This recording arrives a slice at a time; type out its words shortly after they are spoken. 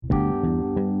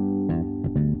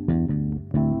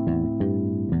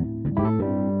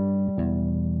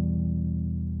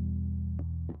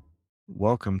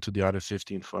Welcome to the Audit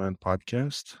 15 Fun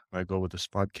podcast. My goal with this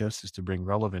podcast is to bring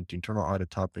relevant internal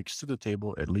audit topics to the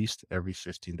table at least every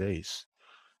 15 days.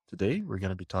 Today, we're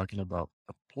going to be talking about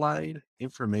applied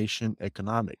information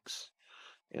economics.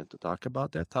 And to talk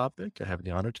about that topic, I have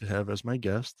the honor to have as my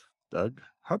guest Doug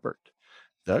Hubbard.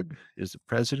 Doug is the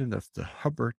president of the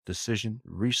Hubbard Decision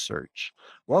Research.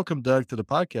 Welcome, Doug, to the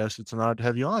podcast. It's an honor to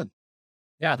have you on.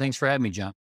 Yeah, thanks for having me,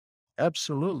 John.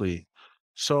 Absolutely.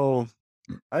 So,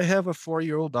 I have a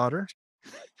 4-year-old daughter.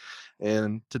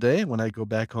 And today, when I go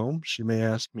back home, she may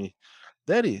ask me,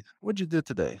 Daddy, what'd you do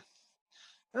today?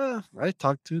 I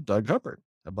talked to Doug Hubbard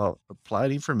about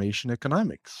applied information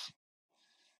economics.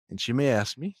 And she may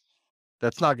ask me,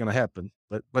 that's not going to happen,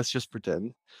 but let's just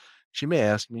pretend. She may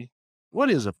ask me, what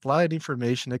is applied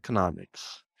information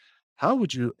economics? How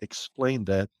would you explain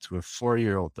that to a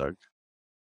 4-year-old, Doug?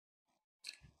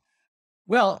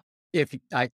 Well, if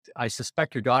I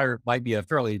suspect your daughter might be a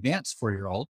fairly advanced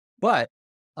 4-year-old, but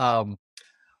um,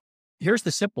 here's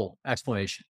the simple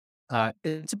explanation.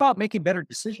 It's about making better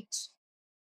decisions.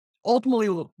 Ultimately,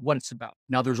 what it's about.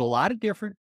 Now, there's a lot of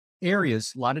different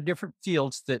areas, a lot of different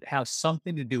fields that have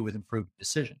something to do with improved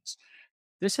decisions.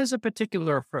 This has a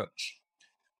particular approach.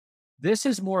 This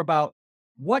is more about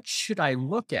what should I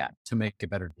look at to make a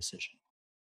better decision?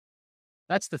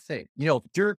 That's the thing. If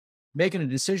you're making a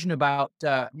decision about,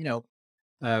 uh,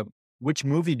 which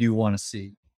movie do you want to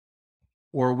see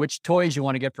or which toys you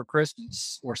want to get for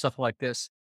Christmas or stuff like this,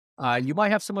 you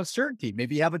might have some uncertainty.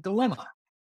 Maybe you have a dilemma,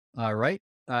 right?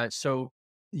 So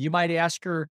you might ask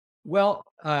her, well,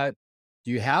 do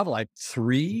you have like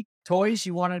 3 toys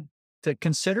you wanted to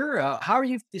consider? How are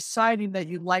you deciding that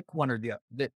you like one or the other?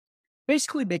 That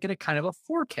basically making it kind of a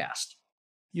forecast.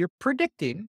 You're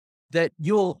predicting that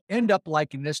you'll end up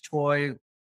liking this toy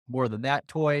more than that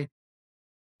toy.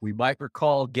 We might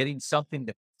recall getting something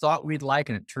that we thought we'd like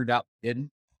and it turned out we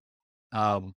didn't.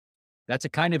 Um, that's a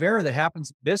kind of error that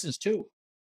happens in business too.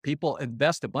 People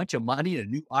invest a bunch of money in a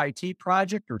new IT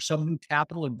project or some new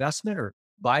capital investment or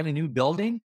buying a new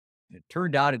building. It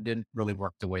turned out it didn't really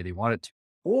work the way they wanted to.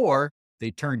 Or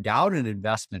they turned down an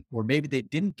investment, or maybe they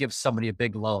didn't give somebody a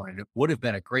big loan and it would have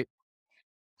been a great,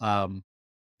 um,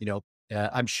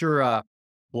 I'm sure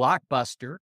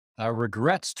Blockbuster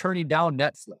regrets turning down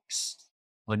Netflix.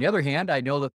 On the other hand, I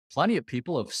know that plenty of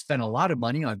people have spent a lot of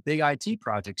money on big IT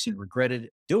projects and regretted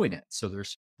doing it. So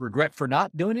there's regret for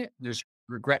not doing it. There's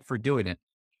regret for doing it.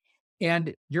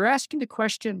 And you're asking the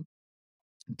question,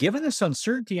 given this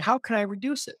uncertainty, how can I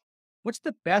reduce it? What's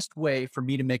the best way for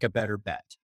me to make a better bet?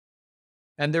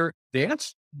 And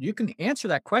you can answer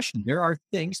that question. There are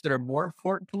things that are more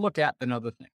important to look at than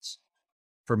other things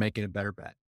for making a better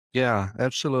bet. Yeah,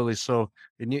 absolutely. So,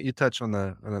 and you touch on,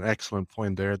 on an excellent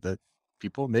point there that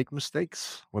people make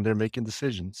mistakes when they're making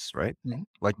decisions, right? Mhm.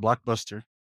 Like Blockbuster,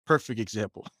 perfect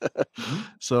example.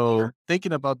 Mhm. So, Sure.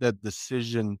 thinking about that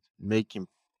decision making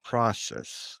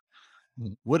process,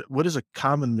 Mhm. what is a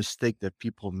common mistake that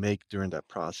people make during that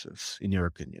process, in your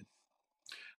opinion?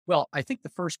 Well, I think the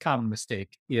first common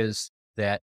mistake is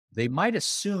that they might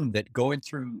assume that going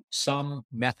through some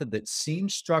method that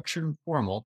seems structured and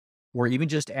formal, or even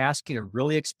just asking a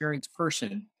really experienced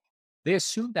person, they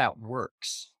assume that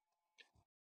works.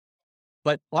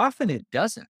 But often it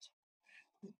doesn't.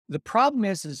 The problem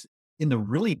is in the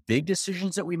really big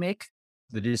decisions that we make,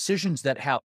 the decisions that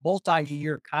have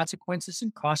multi-year consequences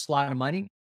and cost a lot of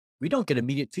money, we don't get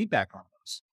immediate feedback on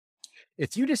those.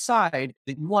 If you decide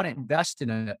that you want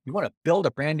to you want to build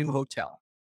a brand new hotel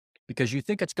because you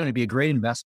think it's going to be a great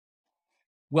investment,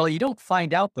 well, you don't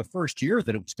find out the first year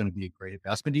that it was going to be a great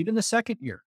investment, even the second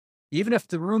year, even if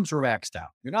the rooms were maxed out.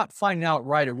 You're not finding out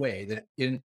right away that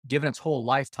given its whole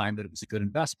lifetime that it was a good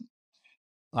investment.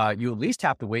 You at least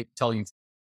have to wait until you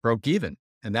broke even,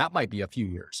 and that might be a few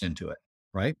years into it,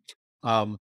 right?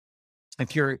 Um,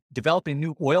 if you're developing a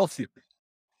new oil field,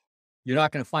 you're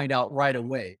not going to find out right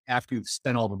away after you've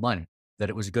spent all the money that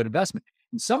it was a good investment.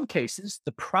 In some cases,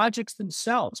 the projects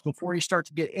themselves, before you start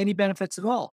to get any benefits at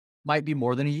all, might be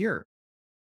more than a year.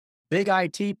 Big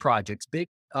IT projects, big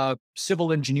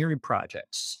civil engineering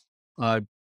projects, uh,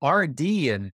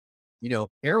 R&D and,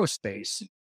 aerospace,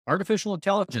 artificial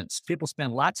intelligence. People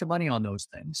spend lots of money on those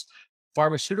things.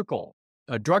 Pharmaceutical,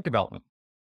 drug development.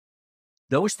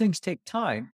 Those things take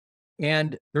time.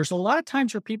 And there's a lot of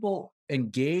times where people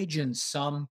engage in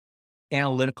some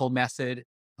analytical method.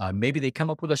 Maybe they come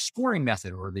up with a scoring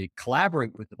method or they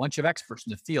collaborate with a bunch of experts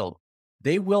in the field.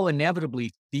 They will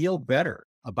inevitably feel better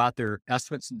about their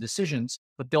estimates and decisions,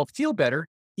 but they'll feel better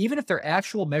even if their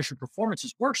actual measured performance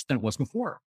is worse than it was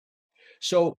before.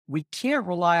 So we can't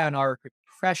rely on our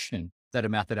impression that a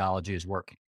methodology is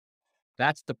working.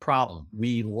 That's the problem.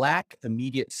 We lack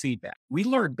immediate feedback. We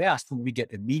learn best when we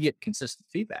get immediate, consistent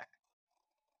feedback.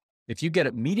 If you get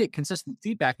immediate, consistent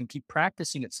feedback and keep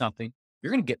practicing at something, you're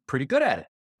going to get pretty good at it,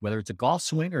 whether it's a golf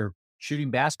swing or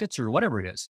shooting baskets or whatever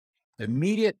it is.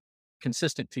 Immediate,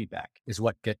 consistent feedback is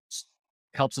what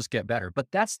helps us get better. But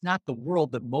that's not the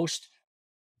world that most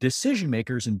decision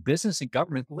makers in business and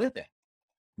government live in.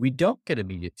 We don't get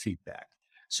immediate feedback.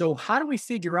 So how do we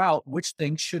figure out which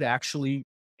things should actually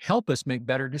help us make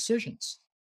better decisions?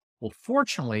 Well,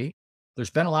 fortunately, there's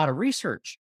been a lot of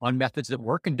research on methods that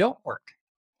work and don't work.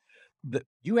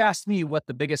 You asked me what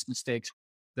the biggest mistakes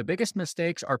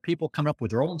are people coming up with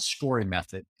their own scoring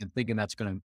method and thinking that's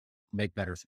going to make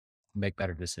better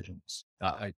decisions.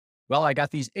 I got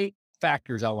these 8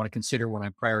 factors I want to consider when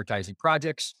I'm prioritizing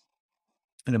projects,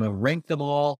 and I'm going to rank them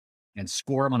all and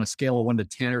score them on a scale of 1 to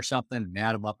 10 or something, and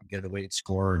add them up and get a weighted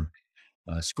score.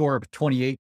 And a score of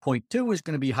 28.2 is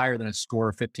going to be higher than a score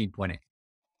of 15.8,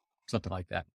 something like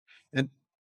that. And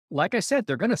like I said,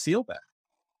 they're going to feel better.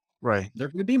 Right. They're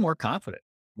going to be more confident.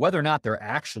 Whether or not they're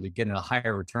actually getting a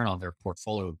higher return on their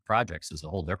portfolio of projects is a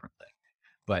whole different thing.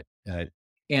 But, and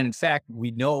in fact,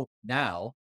 we know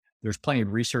now there's plenty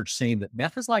of research saying that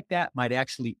methods like that might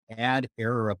actually add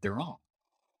error of their own.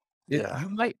 Yeah. You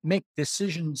might make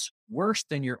decisions worse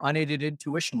than your unaided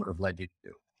intuition would have led you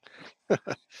to do.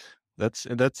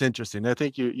 That's interesting. I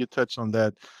think you touched on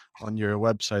that on your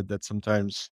website, that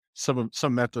sometimes some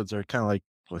methods are kind of like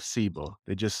placebo.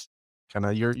 They just kind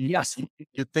of Yes.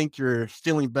 you think you're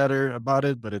feeling better about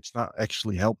it, but it's not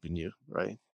actually helping you,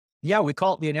 right? Yeah, we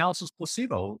call it the analysis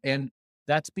placebo. And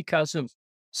that's because of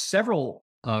several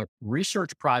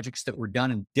research projects that were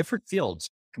done in different fields,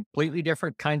 completely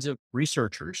different kinds of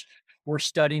researchers were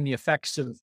studying the effects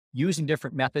of using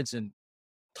different methods and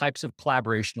types of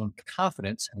collaboration on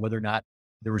confidence and whether or not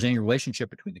there was any relationship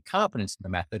between the confidence in the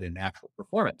method and actual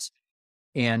performance.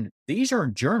 And these are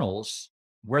journals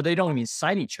where they don't even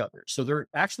cite each other. So they're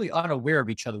actually unaware of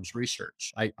each other's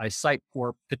research. I cite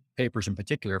 4 papers in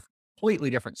particular, completely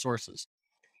different sources.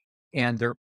 And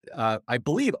I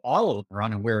believe all of them are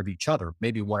unaware of each other.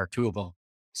 Maybe 1 or 2 of them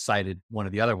cited one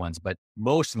of the other ones, but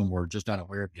most of them were just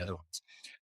unaware of the other ones.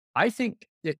 I think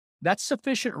that's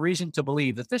sufficient reason to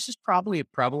believe that this is probably a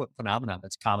prevalent phenomenon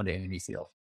that's common to any field.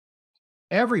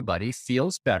 Everybody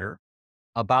feels better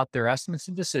about their estimates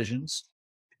and decisions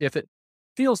if it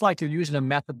feels like you're using a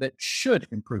method that should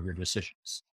improve your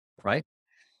decisions, right?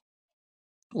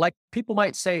 Like people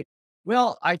might say,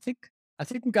 well, I think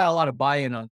we got a lot of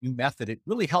buy-in on a new method. It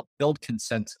really helped build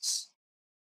consensus.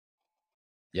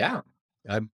 Yeah,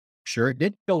 I'm sure it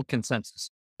did build consensus,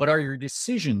 but are your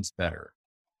decisions better?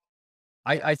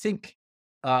 I think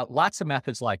lots of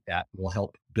methods like that will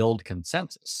help build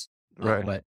consensus, Right.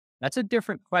 but that's a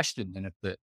different question than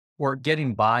or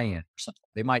getting buy-in or something.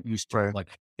 They might use Right. like,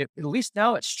 at least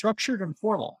now it's structured and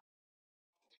formal.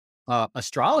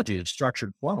 Astrology is structured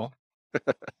and formal.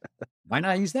 Why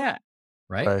not use that?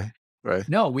 Right? Right. Right.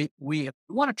 No, we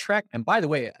want to track. And by the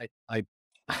way,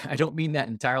 I don't mean that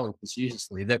entirely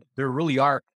facetiously. That there really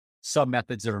are some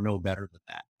methods that are no better than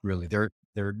that. Really, they're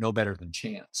no better than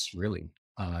chance. Really,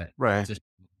 Right. just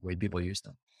the way people use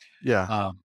them.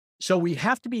 Yeah. So we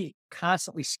have to be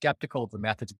constantly skeptical of the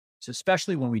methods,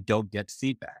 especially when we don't get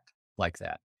feedback like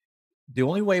that. The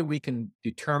only way we can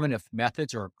determine if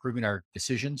methods are improving our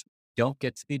decisions don't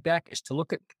get feedback is to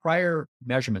look at prior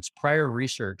measurements, prior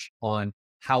research on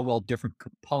how well different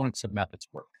components of methods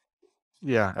work.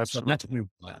 Yeah, So absolutely. that's what we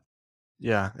want.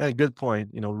 Yeah, good point.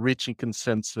 Reaching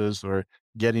consensus or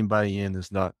getting buy-in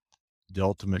is not the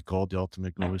ultimate goal. The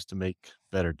ultimate goal is to make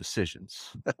better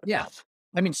decisions. Yeah.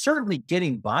 I mean, certainly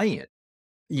getting buy-in,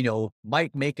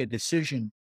 might make a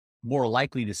decision more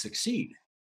likely to succeed,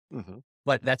 Mhm.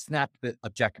 but that's not the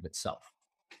objective itself.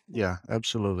 Yeah,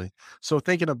 absolutely. So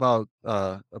thinking about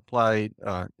applied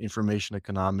information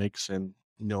economics and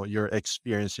your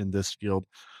experience in this field,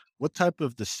 what type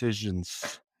of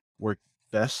decisions work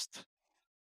best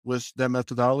with that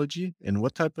methodology, and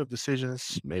what type of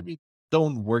decisions maybe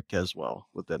don't work as well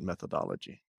with that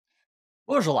methodology?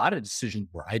 Well, there's a lot of decisions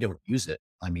where I don't use it.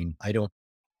 I mean, I don't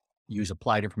use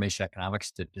applied information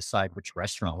economics to decide which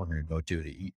restaurant we're going to go to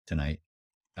eat tonight.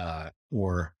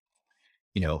 Or,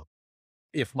 you know,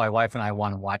 if my wife and I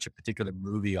want to watch a particular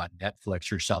movie on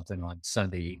Netflix or something on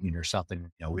Sunday evening or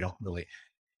something, we don't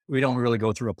really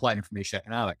go through applied information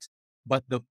economics. But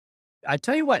I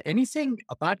tell you what, anything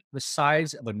about the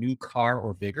size of a new car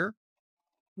or bigger,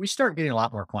 we start getting a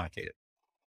lot more quantitative,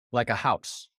 like a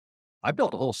house. I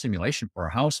built a whole simulation for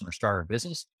a house and I started a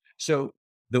business. So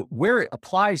where it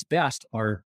applies best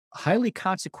are highly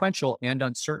consequential and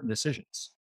uncertain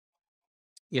decisions.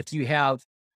 if you have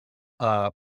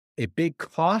uh, a big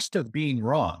cost of being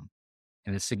wrong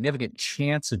and a significant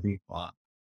chance of being wrong,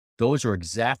 those are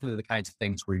exactly the kinds of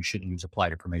things where you should use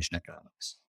applied information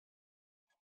economics.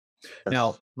 Now,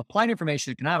 Yes. applied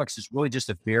information economics is really just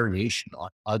a variation on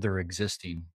other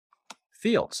existing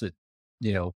fields that,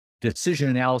 you know, decision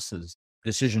analysis,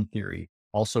 decision theory,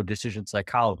 also decision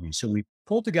psychology. So we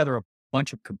pull together a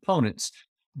bunch of components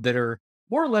that are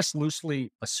more or less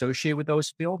loosely associated with those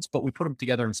fields, but we put them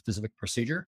together in a specific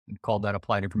procedure and call that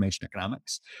applied information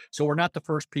economics. So we're not the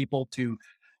first people to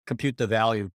compute the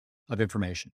value of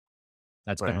information.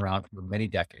 That's been Right. around for many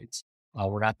decades.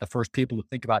 We're not the first people to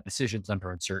think about decisions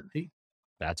under uncertainty.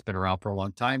 That's been around for a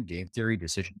long time. Game theory,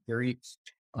 decision theory,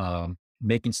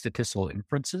 making statistical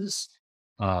inferences,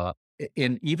 and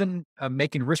even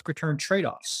making risk return trade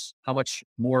offs. How much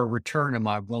more return am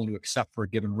I willing to accept for a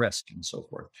given risk, and so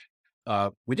forth.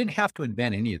 We didn't have to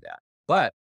invent any of that.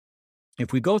 But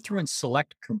if we go through and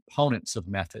select components of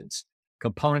methods,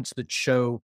 components that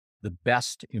show the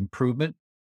best improvement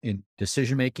in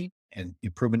decision making and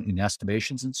improvement in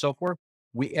estimations and so forth,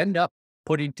 we end up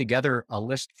putting together a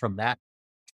list from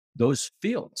those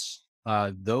fields.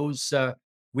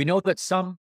 We know that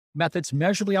some methods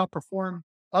measurably outperform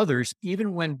others,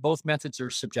 even when both methods are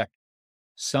subjective.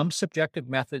 Some subjective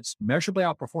methods measurably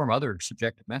outperform other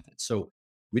subjective methods. So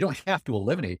we don't have to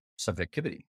eliminate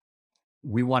subjectivity.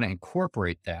 We want to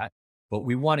incorporate that, but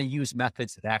we want to use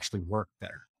methods that actually work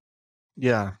better.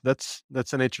 Yeah, that's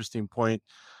an interesting point,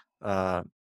 because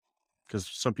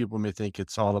some people may think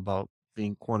it's all about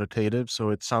being quantitative, so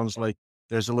it sounds like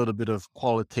there's a little bit of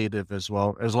qualitative as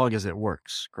well, as long as it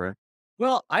works, correct?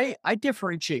 Well, I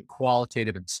differentiate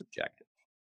qualitative and subjective.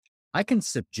 I can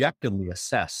subjectively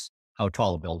assess how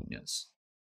tall a building is,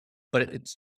 but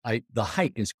the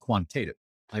height is quantitative.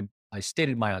 I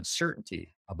stated my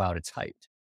uncertainty about its height,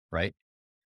 right?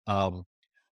 Um,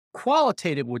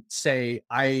 Qualitative would say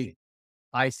I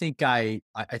think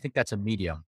that's a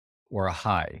medium or a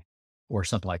high or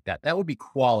something like that. That would be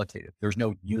qualitative. There's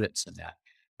no units in that.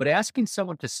 But asking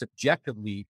someone to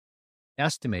subjectively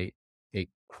estimate a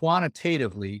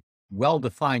quantitatively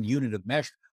well-defined unit of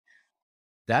measure,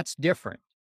 that's different.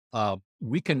 Uh,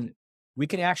 we can we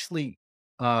can actually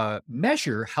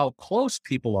measure how close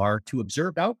people are to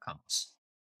observed outcomes.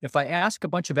 If I ask a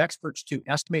bunch of experts to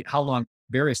estimate how long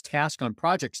various tasks on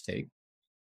projects take,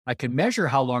 I can measure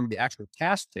how long the actual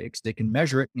task takes. They can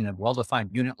measure it in a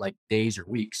well-defined unit like days or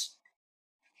weeks.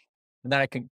 And then I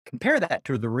can compare that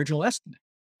to the original estimate.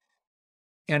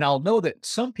 And I'll know that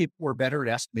some people were better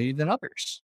at estimating than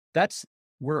others. That's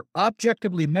We're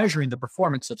objectively measuring the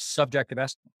performance of subjective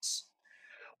estimates.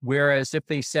 Whereas if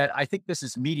they said, I think this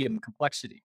is medium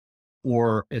complexity,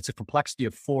 or it's a complexity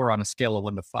of 4 on a scale of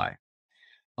 1 to 5,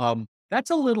 that's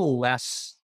a little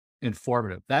less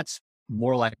informative. That's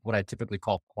more like what I typically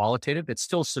call qualitative. It's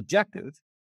still subjective,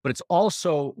 but it's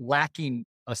also lacking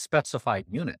a specified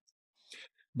unit.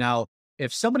 Now,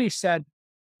 if somebody said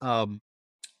um,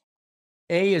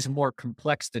 A is more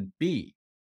complex than B,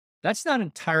 that's not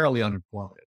entirely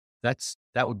uninformative.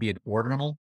 That would be an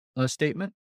ordinal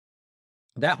statement.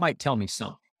 That might tell me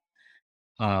something.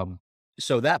 Um,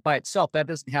 so that by itself, that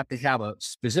doesn't have to have a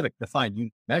specific defined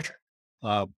unit measure,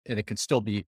 and it can still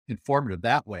be informative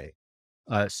that way.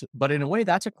 But in a way,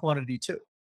 that's a quantity too.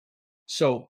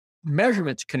 So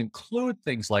measurements can include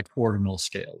things like ordinal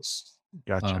scales,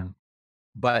 Gotcha. um,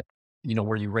 but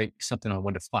where you rate something on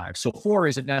 1 to 5. So 4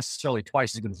 isn't necessarily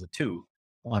twice as good as a 2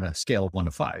 on a scale of 1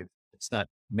 to 5. It's not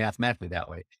mathematically that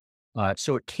way.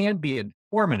 So it can be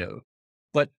informative,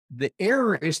 but the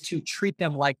error is to treat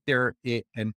them like they're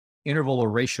an interval or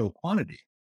ratio quantity.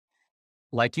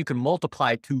 Like you can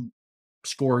multiply two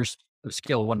scores of a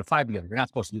scale of 1 to 5 together. You're not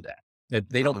supposed to do that.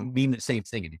 They Mhm. don't mean the same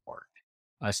thing anymore.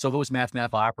 So those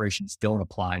mathematical operations don't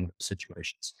apply in those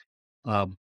situations.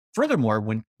 Um, Furthermore,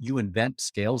 when you invent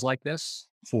scales like this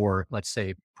for, let's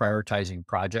say, prioritizing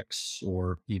projects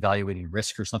or evaluating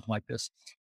risk or something like this,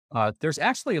 there's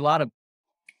actually a lot of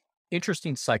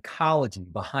interesting psychology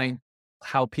behind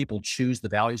how people choose the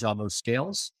values on those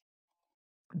scales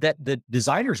that the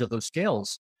designers of those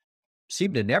scales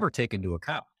seem to never take into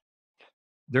account.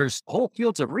 There's whole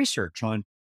fields of research on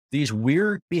these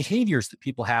weird behaviors that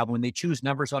people have when they choose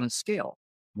numbers on a scale.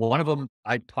 One of them,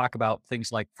 I talk about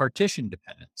things like partition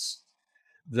dependence.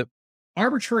 The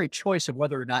arbitrary choice of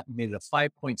whether or not you made it a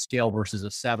 5 point scale versus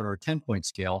a 7 or 10 point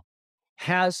scale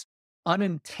has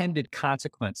unintended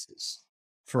consequences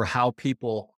for how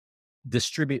people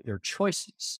distribute their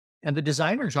choices. And the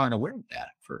designers aren't aware of that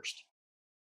at first.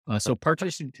 So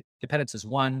partition dependence is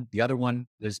one. The other one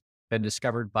has been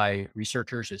discovered by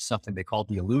researchers is something they call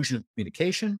the illusion of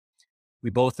communication. We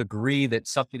both agree that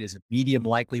something is a medium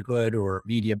likelihood or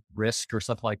medium risk or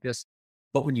something like this.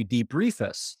 But when you debrief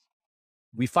us,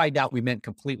 we find out we meant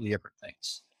completely different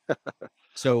things.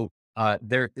 So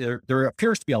there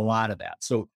appears to be a lot of that.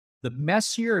 So the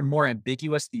messier and more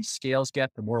ambiguous these scales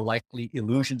get, the more likely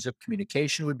illusions of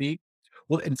communication would be.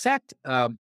 Well, in fact,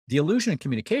 the illusion of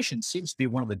communication seems to be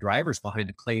one of the drivers behind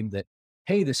the claim that,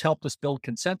 hey, this helped us build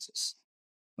consensus.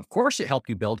 Of course, it helped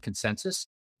you build consensus.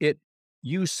 It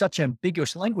used such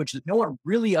ambiguous language that no one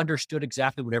really understood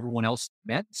exactly what everyone else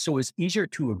meant. So it's easier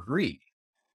to agree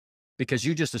because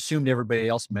you just assumed everybody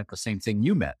else meant the same thing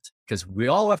you meant. Because we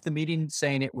all left the meeting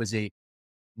saying it was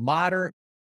moderate,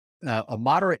 a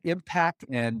moderate impact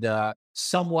and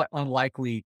somewhat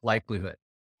unlikely likelihood.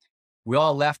 We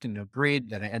all left and agreed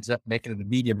that it ends up making it a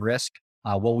medium risk.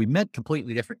 Well, we meant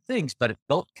completely different things, but it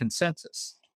built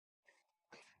consensus.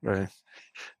 Right.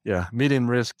 Yeah. Medium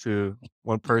risk to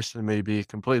one person may be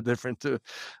completely different to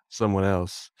someone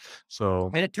else.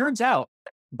 So, And it turns out,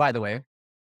 by the way,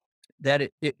 that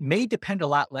it may depend a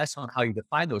lot less on how you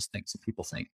define those things than people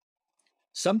think.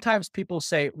 Sometimes people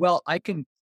say, well,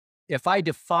 if I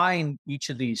define each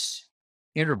of these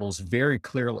intervals very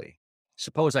clearly,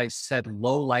 suppose I said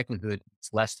low likelihood,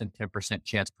 it's less than 10%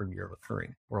 chance per year of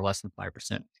occurring or less than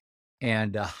 5%.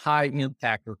 And a high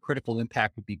impact or critical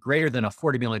impact would be greater than a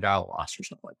 $40 million loss or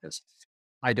something like this.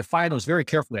 I define those very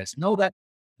carefully. I said, no,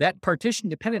 that partition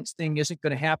dependence thing isn't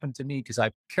going to happen to me because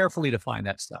I've carefully defined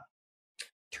that stuff.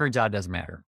 Turns out it doesn't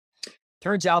matter.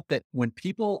 Turns out that when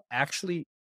people actually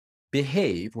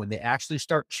behave, when they actually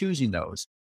start choosing those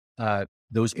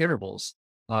intervals,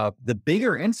 the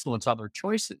bigger influence on their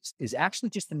choices is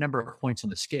actually just the number of points on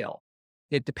the scale.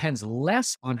 It depends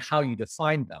less on how you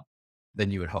define them than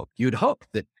you would hope. You'd hope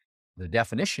that the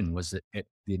definition was the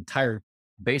entire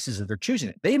basis of their choosing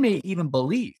it. They may even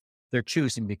believe they're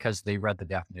choosing because they read the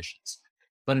definitions.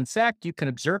 But in fact, you can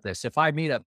observe this. If I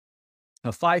made a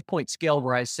 5-point scale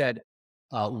where I said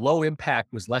low impact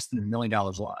was less than $1 million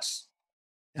loss,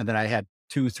 and then I had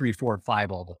 2, 3, 4, and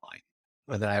 5 all defined.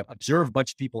 And then I observed a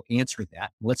bunch of people answer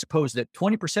that. Let's suppose that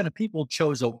 20% of people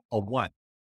chose a 1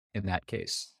 in that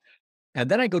case.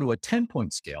 And then I go to a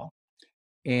 10-point scale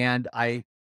and I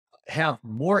have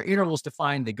more intervals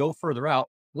defined. They go further out.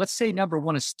 Let's say number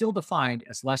 1 is still defined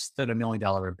as less than $1 million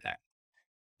impact.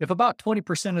 If about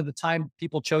 20% of the time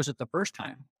people chose it the first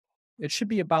time, it should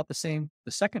be about the same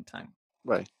the second time.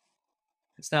 right.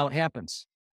 It's not what happens.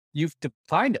 You've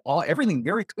defined everything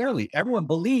very clearly. Everyone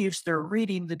believes they're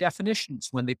reading the definitions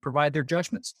when they provide their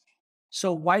judgments.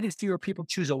 So why did fewer people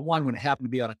choose a 1 when it happened to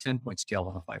be on a 10-point scale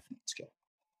on a 5-point scale?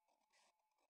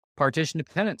 Partition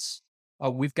dependence.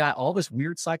 We've got all this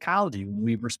weird psychology when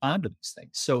we respond to these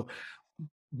things. So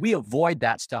we avoid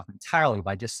that stuff entirely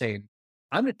by just saying,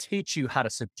 I'm going to teach you how to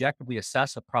subjectively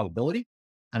assess a probability,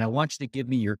 and I want you to give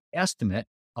me your estimate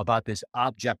about this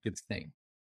objective thing.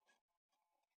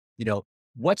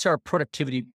 What's our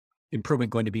productivity improvement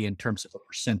going to be in terms of a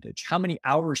percentage? How many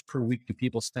hours per week do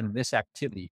people spend on this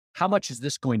activity? How much is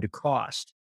this going to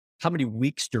cost? How many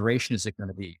weeks duration is it going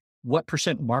to be? What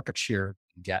percent market share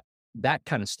do you get? That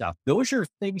kind of stuff. Those are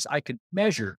things I could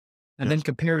measure and then Yes.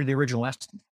 compare to the original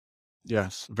estimate.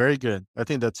 Yes. Very good. I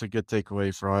think that's a good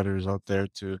takeaway for auditors out there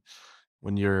to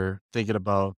when you're thinking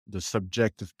about the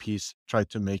subjective piece, try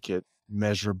to make it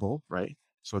measurable, right?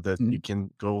 So that you Mhm. can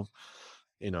go,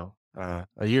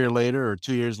 a year later or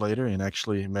 2 years later and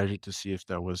actually measure to see if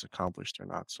that was accomplished or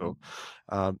not. So,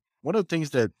 one of the things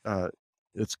that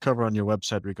it's covered on your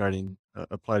website regarding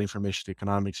applied information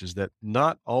economics is that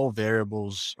not all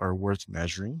variables are worth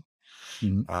measuring.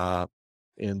 Mhm. Uh,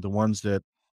 and the ones that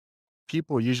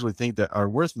people usually think that are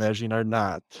worth measuring are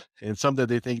not. And some that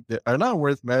they think that are not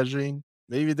worth measuring,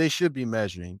 maybe they should be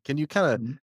measuring. Can you kind of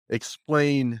Mhm.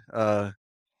 explain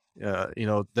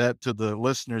that to the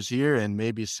listeners here and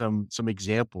maybe some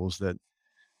examples that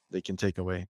they can take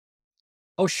away?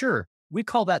 Oh, sure. We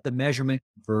call that the measurement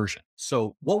version.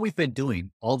 So what we've been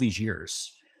doing all these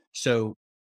years. So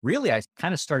really, I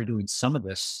kind of started doing some of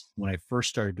this when I first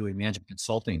started doing management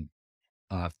consulting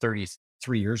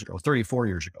 33 years ago, 34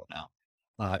 years ago now,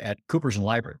 at Coopers and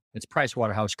Lybrand. It's Price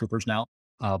Waterhouse Coopers now.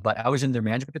 But I was in their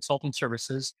management consulting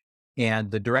services,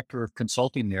 and the director of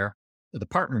consulting there, the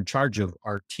partner in charge of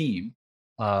our team,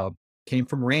 uh, came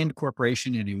from Rand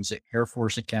Corporation, and he was an Air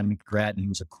Force Academy grad, and he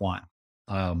was a quant.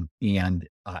 And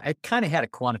I kind of had a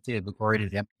quantitative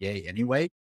oriented MBA anyway,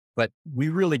 but we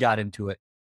really got into it,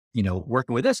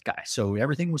 working with this guy. So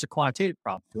everything was a quantitative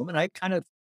problem to him. And I kind of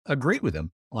agreed with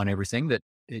him on everything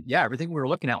everything we were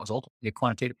looking at was ultimately a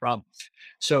quantitative problem.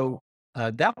 So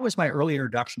that was my early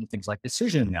introduction to things like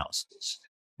decision analysis.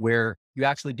 where you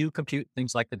actually do compute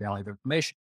things like the value of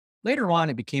information. Later on,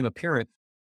 it became apparent,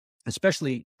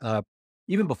 especially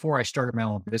even before I started my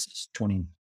own business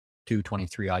 22,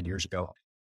 23 odd years ago,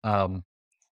 um,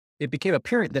 it became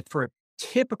apparent that for a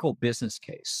typical business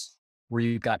case where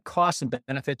you've got costs and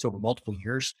benefits over multiple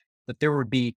years, that there would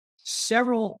be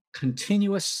several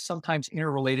continuous, sometimes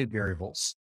interrelated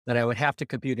variables that I would have to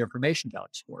compute information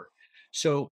values for.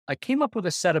 So I came up with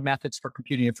a set of methods for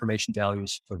computing information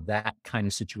values for that kind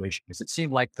of situation because it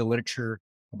seemed like the literature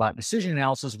about decision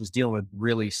analysis was dealing with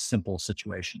really simple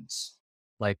situations.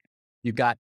 Like you've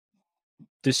got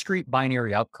discrete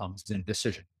binary outcomes in a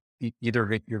decision.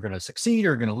 Either you're going to succeed or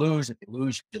you're going to lose. If you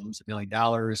lose $1 million.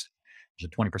 There's a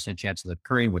 20% chance of that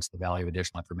occurring. What's the value of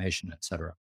additional information, et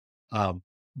cetera.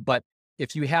 But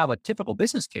if you have a typical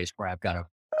business case where I've got a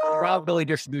probability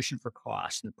distribution for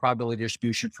cost and a probability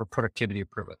distribution for productivity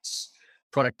improvements,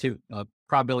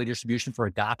 probability distribution for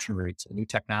adoption rates of new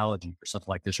technology or something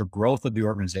like this, or growth of the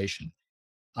organization,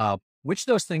 which of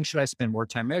those things should I spend more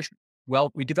time measuring?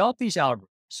 Well, we developed these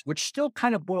algorithms, which still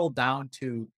kind of boil down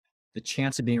to the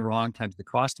chance of being wrong times the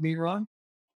cost of being wrong,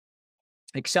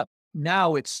 except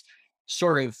now it's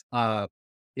sort of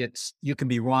it's you can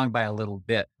be wrong by a little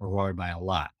bit or wrong by a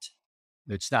lot.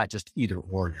 It's not just either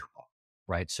or you're wrong,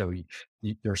 right? So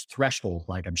there's thresholds,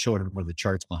 like I'm showing one of the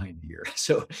charts behind me here.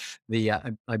 So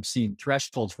I'm seeing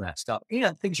thresholds for that stuff,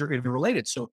 and things are interrelated.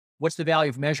 So what's the value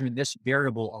of measuring this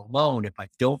variable alone if I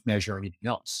don't measure anything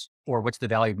else? Or what's the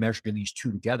value of measuring these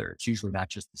two together? It's usually not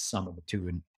just the sum of the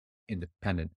two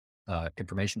independent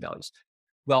information values.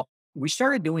 Well, we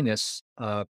started doing this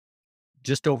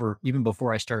just over even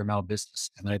before I started my own business,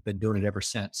 and I've been doing it ever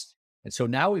since. And so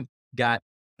now we've got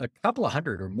a couple of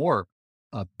hundred or more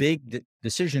big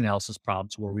decision analysis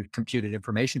problems where we've computed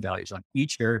information values on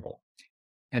each variable.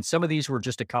 And some of these were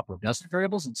just a couple of nested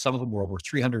variables, and some of them were over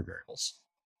 300 variables.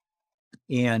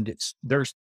 And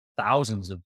there's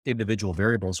thousands of individual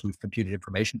variables we've computed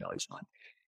information values on.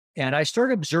 And I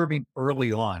started observing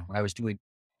early on when I was doing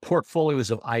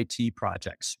portfolios of IT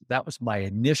projects. That was my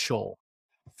initial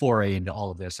foray into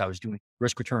all of this. I was doing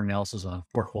risk return analysis on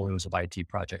portfolios of IT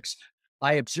projects.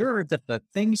 I observed that the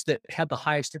things that had the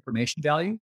highest information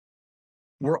value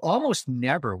were almost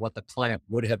never what the client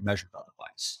would have measured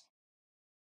otherwise.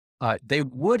 They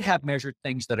would have measured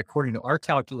things that, according to our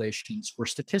calculations, were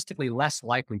statistically less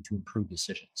likely to improve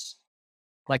decisions.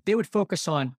 Like they would focus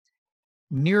on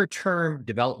near-term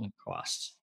development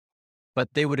costs, but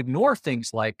they would ignore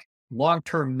things like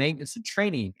long-term maintenance and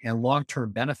training and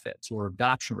long-term benefits or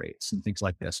adoption rates and things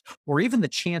like this, or even the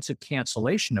chance of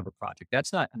cancellation of a project.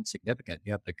 That's not insignificant.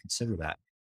 You have to consider that.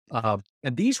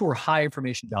 And these were high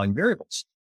information value variables.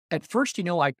 At first,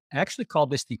 I actually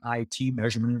called this the IT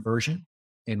measurement inversion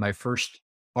in my first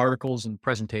articles and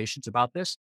presentations about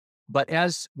this. But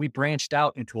as we branched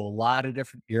out into a lot of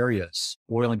different areas,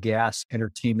 oil and gas,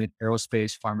 entertainment,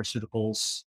 aerospace,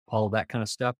 pharmaceuticals, all of that kind of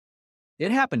stuff,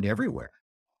 it happened everywhere.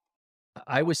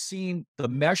 I was seeing the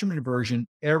measurement inversion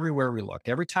everywhere we looked.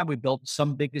 Every time we built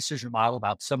some big decision model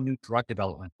about some new drug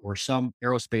development or some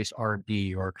aerospace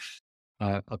R&D, or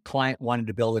a client wanted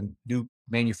to build a new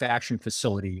manufacturing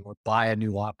facility or buy a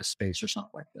new office space or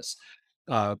something like this,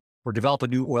 or develop a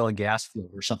new oil and gas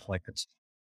field or something like this.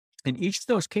 In each of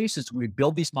those cases, we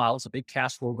build these models, a big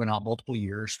cash flow going out multiple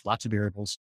years, lots of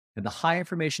variables, and the high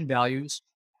information values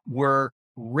were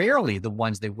rarely the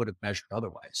ones they would have measured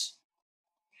otherwise.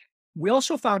 We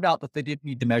also found out that they didn't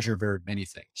need to measure very many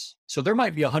things. So there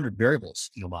might be 100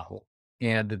 variables in a model,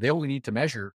 and they only need to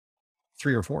measure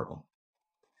 3 or 4 of them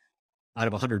out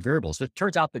of 100 variables. It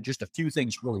turns out that just a few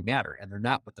things really matter, and they're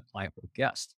not what the client would have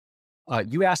guessed.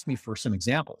 You asked me for some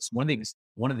examples.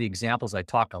 One of the examples I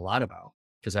talked a lot about,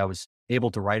 because I was able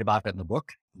to write about it in the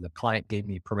book, the client gave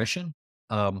me permission,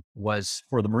 was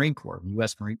for the Marine Corps, the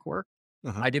U.S. Marine Corps.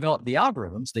 Uh-huh. I developed the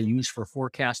algorithms they use for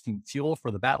forecasting fuel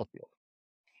for the battlefield.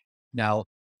 Now,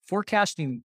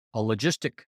 forecasting a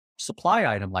logistic supply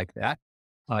item like that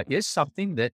is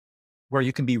something that where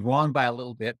you can be wrong by a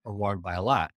little bit or wrong by a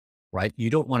lot, right? You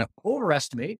don't want to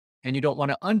overestimate and you don't want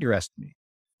to underestimate.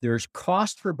 There's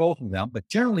cost for both of them, but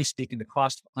generally speaking, the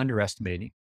cost of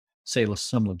underestimating, say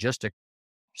some logistic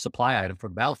supply item for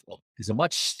the battlefield, is a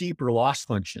much steeper loss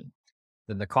function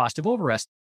than the cost of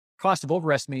overestimate. Cost of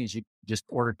overestimating is you just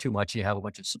order too much, you have a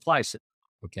bunch of supplies sitting.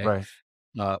 Okay. Right.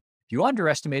 If you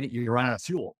underestimate it, you run out of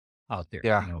fuel out there.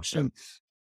 Yeah.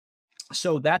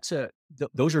 So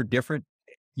those are different,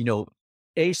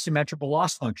 asymmetrical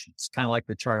loss functions, kind of like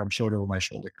the chart I'm showing over my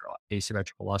shoulder here,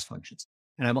 asymmetrical loss functions.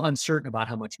 And I'm uncertain about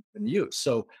how much I'm going to use.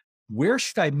 So where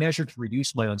should I measure to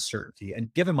reduce my uncertainty?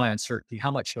 And given my uncertainty,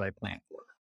 how much should I plan for?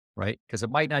 right? Because it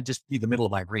might not just be the middle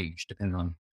of my range, depending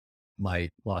on my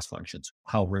loss functions,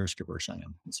 how risk averse I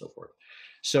am, and so forth.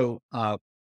 So,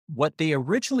 what they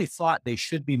originally thought they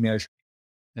should be measuring,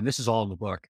 and this is all in the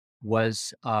book,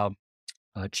 was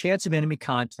chance of enemy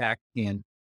contact and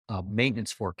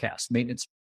maintenance forecast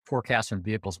on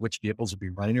vehicles, which vehicles would be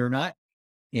running or not.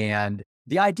 And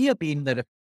the idea being that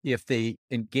if they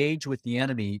engage with the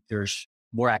enemy, there's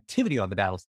more activity on the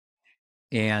battlefield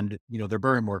and, they're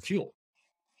burning more fuel.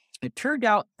 It turned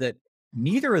out that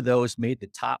neither of those made the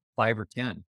top 5 or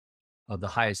 10 of the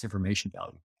highest information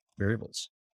value variables.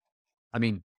 I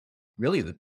mean, really,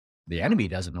 the enemy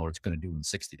doesn't know what it's going to do in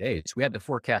 60 days. We had to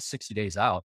forecast 60 days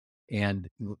out. And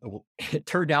it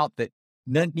turned out that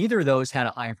neither of those had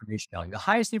a high information value. The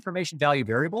highest information value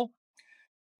variable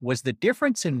was the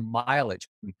difference in mileage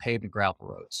between paved and gravel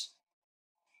roads.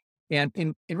 And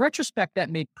in retrospect, that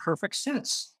made perfect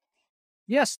sense.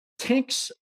 Yes,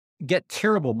 tanks get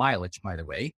terrible mileage, by the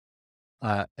way.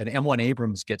 An M1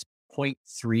 Abrams gets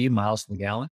 0.3 miles per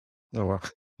gallon. Oh,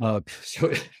 wow.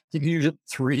 So you can use it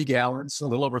 3 gallons, a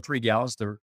little over 3 gallons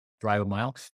to drive a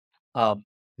mile.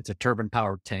 It's a turbine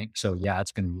powered tank. So yeah,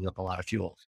 it's going to use up a lot of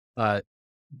fuel.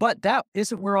 But that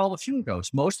isn't where all the fuel goes.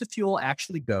 Most of the fuel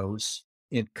actually goes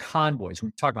in convoys. When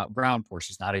we talk about ground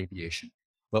forces, not aviation.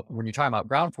 But when you're talking about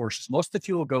ground forces, most of the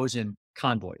fuel goes in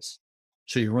convoys.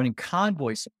 So you're running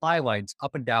convoy supply lines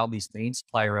up and down these main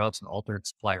supply routes and alternate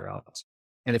supply routes.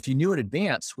 And if you knew in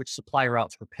advance which supply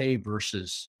routes were paved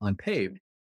versus unpaved,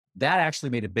 that actually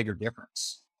made a bigger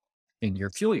difference in your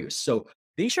fuel use. So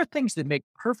these are things that make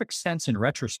perfect sense in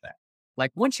retrospect.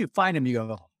 Like once you find them, you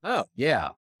go, oh yeah,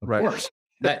 of Right. course.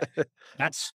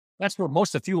 That's where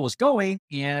most of the fuel is going.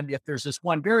 And if there's this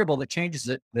one variable that changes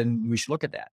it, then we should look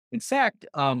at that. In fact,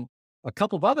 a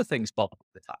couple of other things bubble up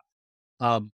at the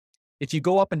top. If you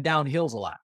go up and down hills a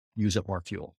lot, use up more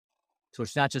fuel. So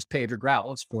it's not just paved or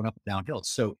gravel, it's going up and down hills.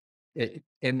 So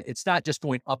and it's not just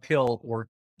going uphill or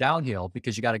downhill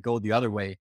because you got to go the other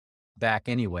way back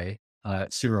anyway,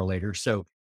 sooner or later. So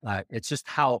it's just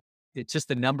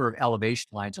the number of elevation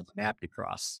lines on the map to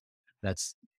cross.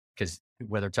 That's because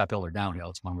whether it's uphill or downhill,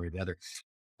 it's one way or the other.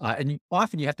 And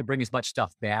often you have to bring as much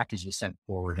stuff back as you sent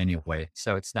forward anyway.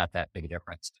 So it's not that big a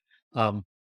difference. And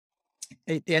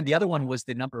the other one was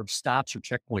the number of stops or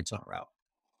checkpoints on a route,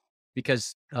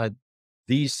 because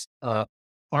these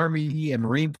Army and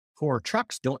Marine Corps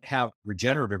trucks don't have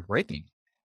regenerative braking.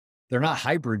 They're not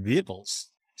hybrid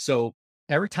vehicles. So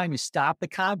every time you stop the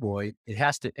convoy, it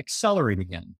has to accelerate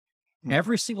again.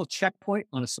 Every single checkpoint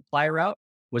on a supply route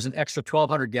was an extra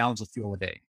 1,200 gallons of fuel a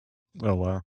day. Oh,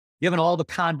 wow. Given all the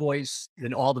convoys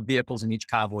and all the vehicles in each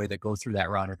convoy that go through that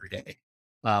route every day.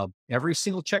 Every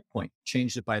single checkpoint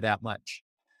changed it by that much.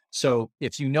 So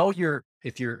if you know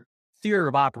if your theory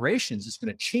of operations is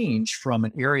going to change from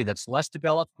an area that's less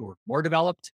developed or more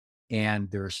developed,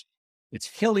 and it's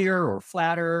hillier or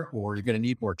flatter, or you're going to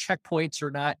need more checkpoints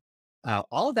or not,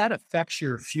 all of that affects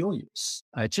your fuel use.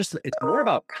 It's more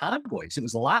about convoys. It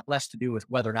was a lot less to do with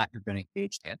whether or not you're going to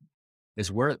engage in.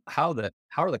 How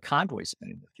are the convoys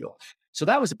spending the fuel? So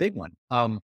that was a big one.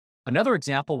 Another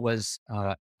example was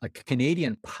a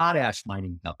Canadian potash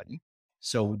mining company.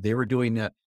 So they were doing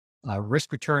a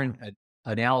risk return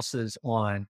analysis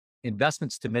on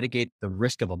investments to mitigate the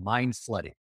risk of a mine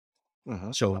flooding.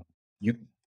 Uh-huh. So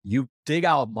you dig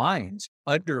out mines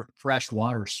under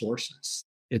freshwater sources.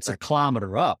 It's a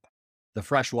kilometer up. The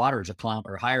fresh water is a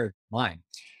kilometer higher than mine.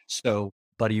 So,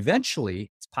 but eventually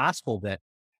it's possible that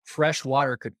fresh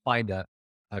water could find a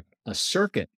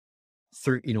circuit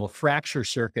through, a fracture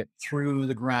circuit through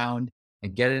the ground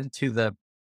and get into the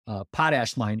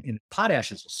potash mine. And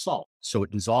potash is a salt, so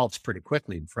it dissolves pretty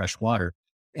quickly in fresh water.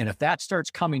 And if that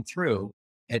starts coming through,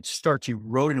 it starts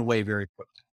eroding away very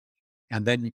quickly. And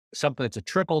then something that's a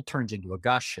trickle turns into a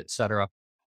gush, et cetera.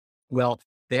 Well,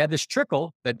 they had this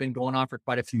trickle that had been going on for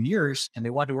quite a few years, and they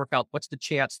wanted to work out what's the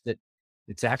chance that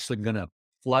it's actually going to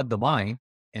flood the mine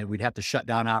and we'd have to shut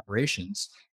down operations.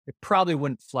 It probably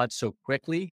wouldn't flood so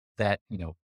quickly that,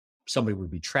 somebody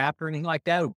would be trapped or anything like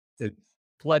that. It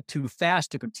flood too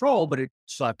fast to control, but it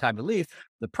still have time to leave.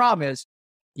 The problem is,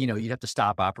 you'd have to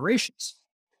stop operations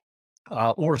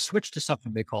or switch to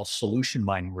something they call solution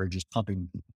mining, where you're just pumping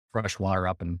fresh water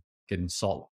up and getting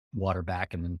salt water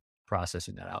back and then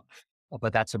processing that out.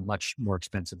 But that's a much more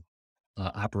expensive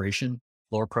operation,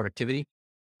 lower productivity.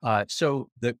 So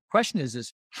the question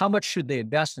is how much should they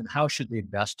invest and how should they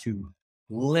invest to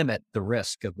limit the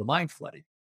risk of the mine flooding?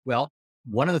 Well,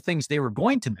 one of the things they were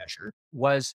going to measure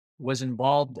was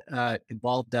involved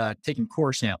taking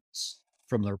core samples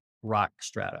from the rock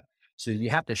strata. So you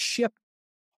have to ship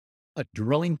a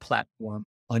drilling platform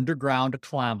underground a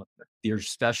kilometer. There's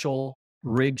special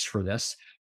rigs for this.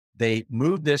 They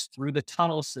move this through the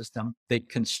tunnel system. They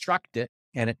construct it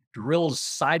and it drills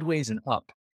sideways and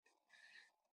up.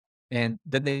 And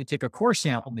then they take a core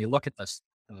sample and they look at the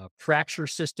fracture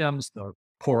systems, the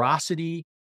porosity,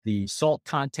 the salt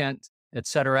content, et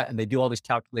cetera. And they do all these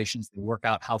calculations. They work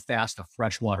out how fast a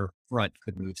freshwater front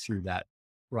could move through that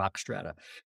rock strata.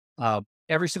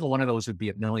 Every single one of those would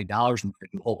be $1 million and we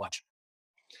could do a whole bunch.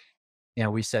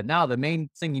 And we said, now the main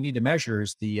thing you need to measure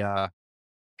is the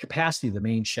capacity of the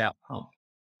main shaft pump.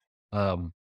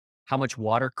 How much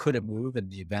water could it move in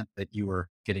the event that you were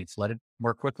getting flooded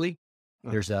more quickly?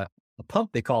 Uh, There's a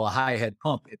pump they call a high head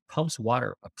pump. It pumps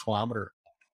water a kilometer,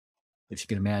 if you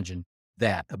can imagine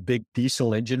that. A big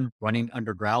diesel engine running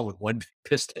underground with one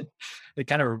piston. It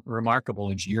kind of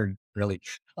remarkable engineering, really.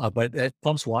 But it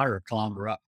pumps water a kilometer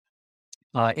up.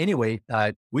 Anyway,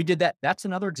 we did that. That's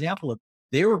another example of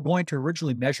they were going to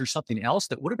originally measure something else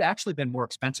that would have actually been more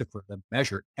expensive for them to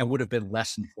measure and would have been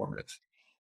less informative.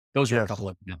 Those are a yes. couple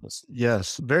of examples.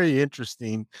 Yes, very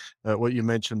interesting, what you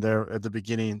mentioned there at the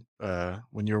beginning,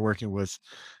 when you're working with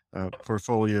a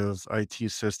portfolio of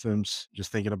IT systems,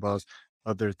 just thinking about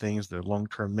other things, the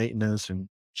long-term maintenance and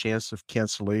chance of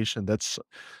cancellation. That's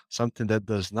something that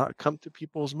does not come to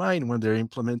people's mind when they're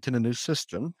implementing a new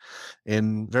system.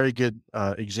 And very good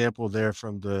example there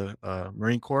from the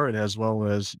Marine Corps and as well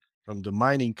as from the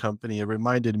mining company. It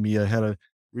reminded me, I had a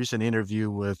recent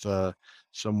interview with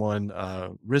someone,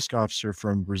 risk officer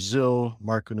from Brazil,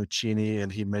 Marco Nuccini, and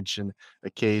he mentioned a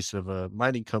case of a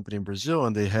mining company in Brazil,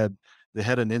 and they had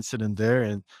an incident there,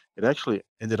 and it actually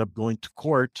ended up going to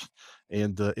court,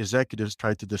 and the executives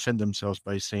tried to defend themselves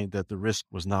by saying that the risk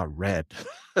was not red.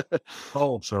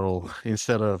 Oh, So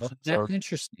instead of well, that's so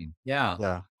interesting. Yeah.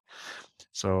 yeah.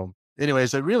 So,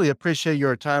 anyways, I really appreciate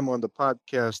your time on the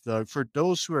podcast. For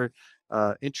those who are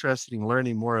interested in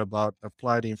learning more about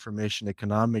applied information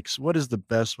economics, what is the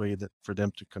best way for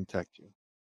them to contact you?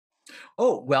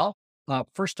 Oh, well,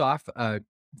 first off,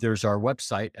 there's our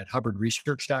website at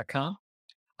hubbardresearch.com.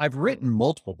 I've written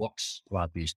multiple books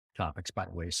about these topics, by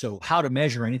the way. So,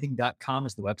 howtomeasureanything.com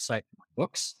is the website for my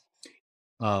books.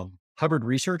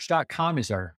 Hubbardresearch.com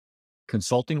is our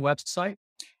consulting website.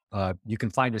 You can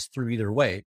find us through either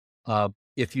way.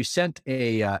 If you sent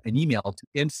an email to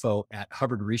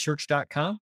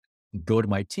info@hubbardresearch.com, go to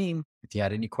my team. If you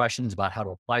had any questions about how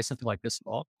to apply something like this at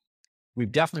all,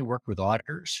 we've definitely worked with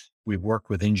auditors. We've worked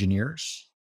with engineers,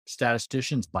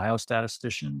 statisticians,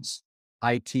 biostatisticians,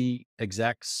 IT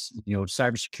execs,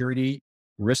 cybersecurity,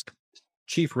 risk,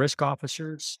 chief risk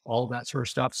officers, all of that sort of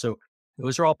stuff. So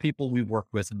those are all people we've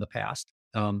worked with in the past.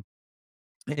 And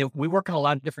we work in a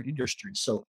lot of different industries.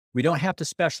 So we don't have to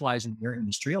specialize in your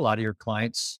industry. A lot of your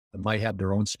clients might have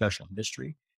their own special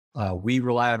industry. We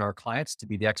rely on our clients to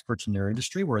be the experts in their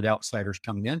industry. We're the outsiders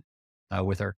coming in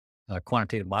with our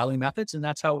quantitative modeling methods, and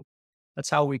that's how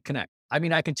we connect. I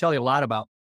mean, I can tell you a lot about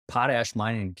potash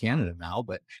mining in Canada now,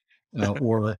 but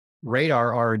or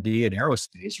radar R&D and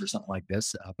aerospace or something like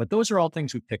this. But those are all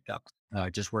things we picked up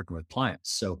just working with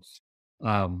clients. So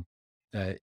um,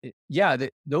 yeah,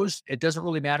 those it doesn't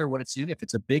really matter what it's in. If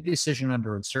it's a big decision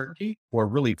under uncertainty or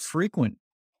really frequent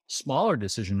smaller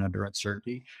decision under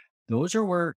uncertainty, those are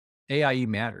where AIE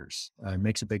matters.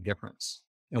 Makes a big difference.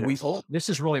 And Yes. this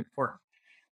is really important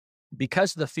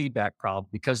because of the feedback problem,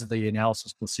 because of the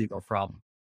analysis placebo problem.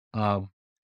 Um,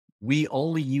 we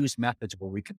only use methods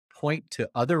where we can point to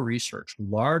other research,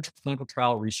 large clinical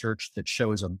trial research that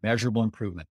shows a measurable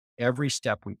improvement every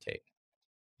step we take.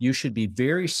 You should be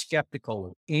very skeptical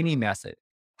of any method.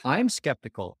 I'm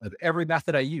skeptical of every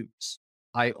method I use.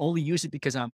 I only use it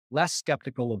because I'm less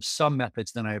skeptical of some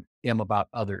methods than I am about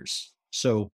others.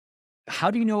 So, how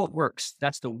do you know it works?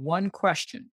 That's the one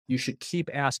question you should keep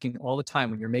asking all the time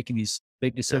when you're making these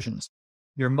big Yeah. decisions.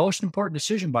 Your most important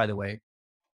decision, by the way,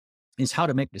 is how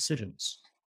to make decisions.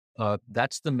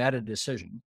 That's the meta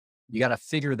decision. You got to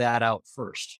figure that out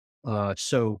first.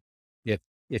 So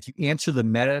if you answer the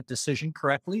meta decision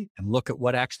correctly and look at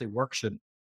what actually works and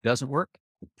doesn't work,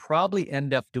 you probably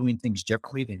end up doing things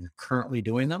differently than you're currently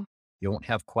doing them. You won't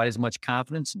have quite as much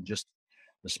confidence in just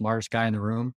the smartest guy in the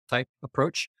room type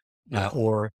approach, Yeah.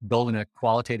 or building a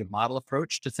qualitative model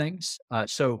approach to things.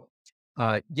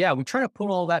 Yeah, we try to put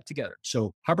all that together.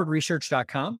 So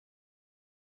hubbardresearch.com.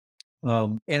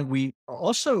 And we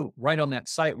also, right on that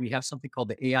site, we have something called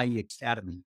the AIE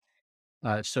Academy.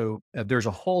 There's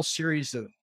a whole series of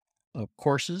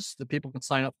courses that people can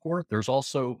sign up for. There's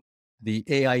also the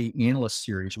AIE Analyst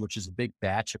Series, which is a big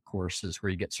batch of courses where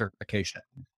you get certification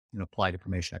in applied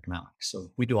information economics.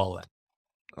 So we do all that.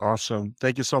 Awesome.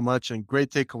 Thank you so much. And great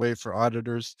takeaway for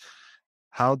auditors.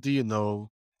 How do you know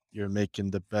you're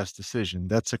making the best decision?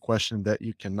 That's a question that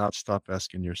you cannot stop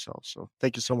asking yourself. So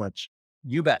thank you so much.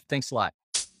 You bet. Thanks a lot.